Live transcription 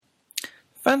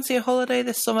Fancy a holiday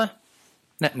this summer?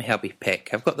 Let me help you pick.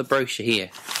 I've got the brochure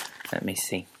here. Let me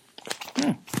see.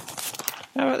 How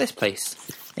about this place?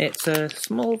 It's a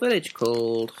small village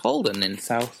called Halden in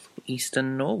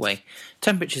southeastern Norway.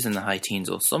 Temperatures in the high teens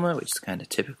all summer, which is kind of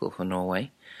typical for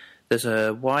Norway. There's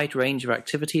a wide range of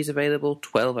activities available,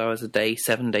 12 hours a day,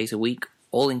 7 days a week,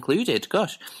 all included.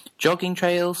 Gosh, jogging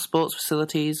trails, sports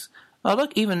facilities. Oh,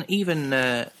 look, even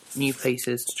new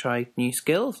places to try new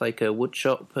skills, like a wood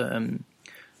shop,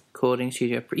 recording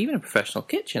studio, even a professional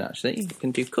kitchen, actually. You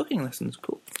can do cooking lessons.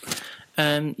 Cool.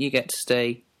 You get to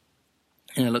stay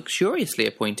in a luxuriously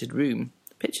appointed room.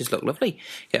 The pictures look lovely.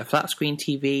 You get a flat screen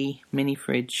TV, mini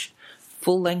fridge,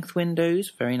 full-length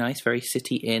windows, very nice, very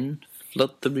city-in.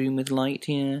 Flood the room with light,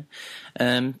 yeah.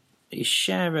 You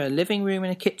share a living room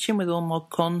and a kitchen with all mod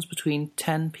cons between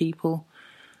 10 people.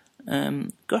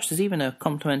 There's even a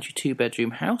complimentary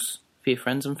 2-bedroom house for your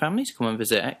friends and family to come and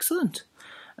visit. Excellent.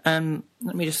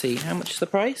 Let me just see, how much is the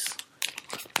price?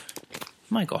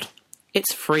 My God,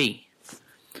 it's free.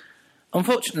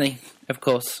 Unfortunately, of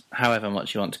course, however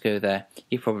much you want to go there,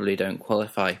 you probably don't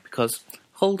qualify, because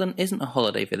Halden isn't a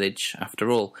holiday village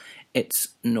after all. It's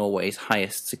Norway's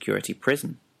highest security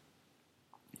prison.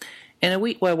 In a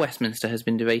week where Westminster has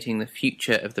been debating the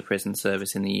future of the prison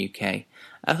service in the UK,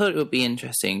 I thought it would be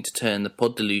interesting to turn the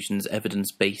Pod Delusion's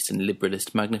evidence-based and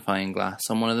liberalist magnifying glass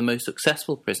on one of the most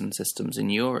successful prison systems in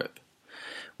Europe.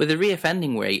 With a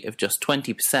reoffending rate of just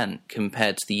 20%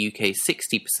 compared to the UK's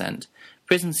 60%,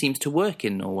 prison seems to work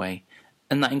in Norway,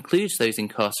 and that includes those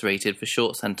incarcerated for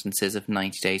short sentences of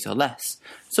 90 days or less.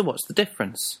 So what's the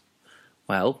difference?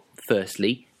 Well,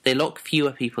 firstly, they lock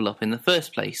fewer people up in the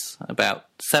first place, about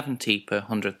 70 per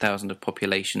 100,000 of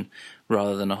population,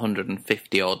 rather than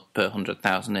 150-odd per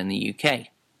 100,000 in the UK.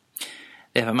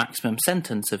 They have a maximum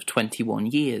sentence of 21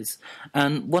 years,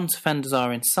 and once offenders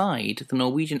are inside, the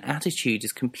Norwegian attitude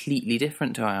is completely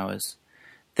different to ours.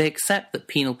 They accept that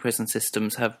penal prison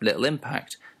systems have little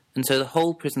impact, and so the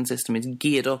whole prison system is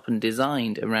geared up and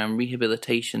designed around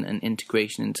rehabilitation and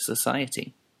integration into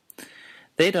society.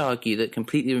 They'd argue that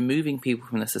completely removing people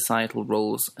from their societal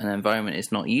roles and environment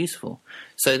is not useful,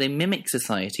 so they mimic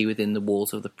society within the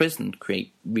walls of the prison,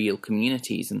 create real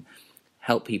communities, and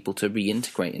help people to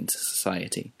reintegrate into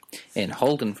society. In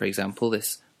Halden, for example,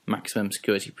 this maximum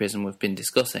security prison we've been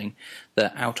discussing,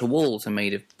 the outer walls are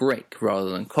made of brick rather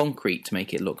than concrete to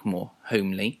make it look more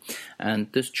homely, and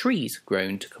there's trees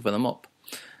grown to cover them up.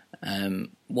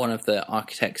 One of the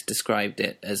architects described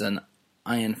it as an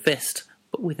iron fist,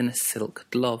 but within a silk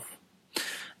glove.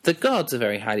 The guards are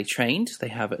very highly trained. They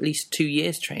have at least 2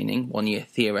 years training, 1 year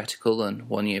theoretical and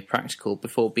 1 year practical,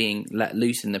 before being let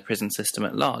loose in the prison system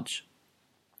at large.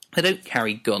 They don't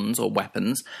carry guns or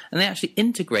weapons, and they actually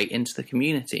integrate into the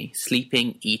community,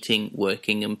 sleeping, eating,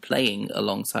 working and playing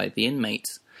alongside the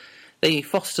inmates. They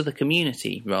foster the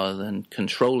community rather than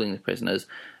controlling the prisoners,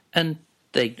 and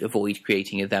they avoid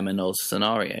creating a them and us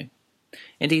scenario.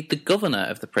 Indeed, the governor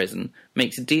of the prison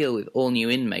makes a deal with all new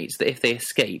inmates that if they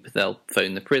escape, they'll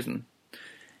phone the prison.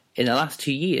 In the last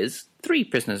 2 years, 3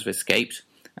 prisoners have escaped,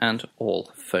 and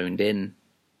all phoned in.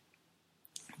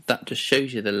 That just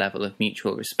shows you the level of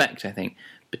mutual respect, I think,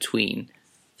 between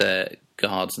the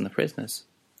guards and the prisoners.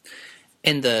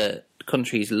 In the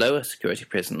country's lower security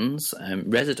prisons,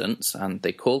 residents, and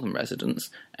they call them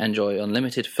residents, enjoy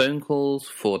unlimited phone calls,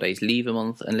 4 days leave a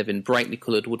month, and live in brightly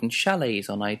coloured wooden chalets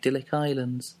on idyllic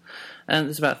islands. And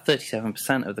there's about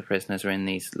 37% of the prisoners are in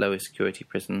these lower security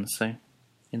prisons, so,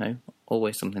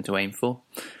 always something to aim for.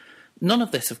 None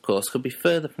of this, of course, could be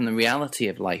further from the reality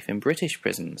of life in British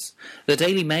prisons. The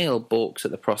Daily Mail balks at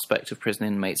the prospect of prison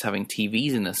inmates having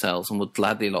TVs in their cells and would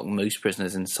gladly lock most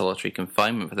prisoners in solitary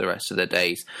confinement for the rest of their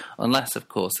days, unless, of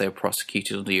course, they are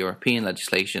prosecuted under European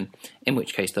legislation, in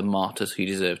which case they're martyrs who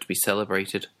deserve to be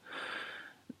celebrated.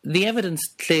 The evidence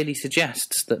clearly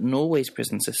suggests that Norway's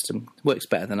prison system works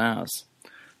better than ours.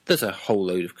 There's a whole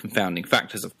load of confounding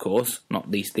factors, of course,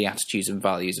 not least the attitudes and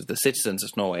values of the citizens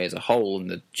of Norway as a whole and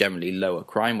the generally lower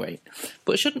crime rate.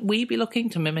 But shouldn't we be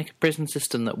looking to mimic a prison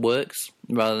system that works,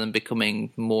 rather than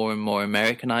becoming more and more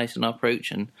Americanized in our approach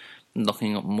and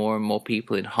locking up more and more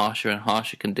people in harsher and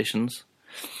harsher conditions?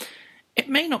 It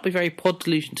may not be very Pod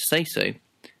Delusion to say so,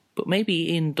 but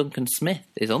maybe Ian Duncan Smith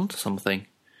is onto something.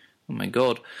 Oh my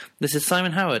God. This is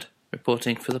Simon Howard,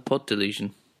 reporting for the Pod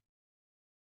Delusion.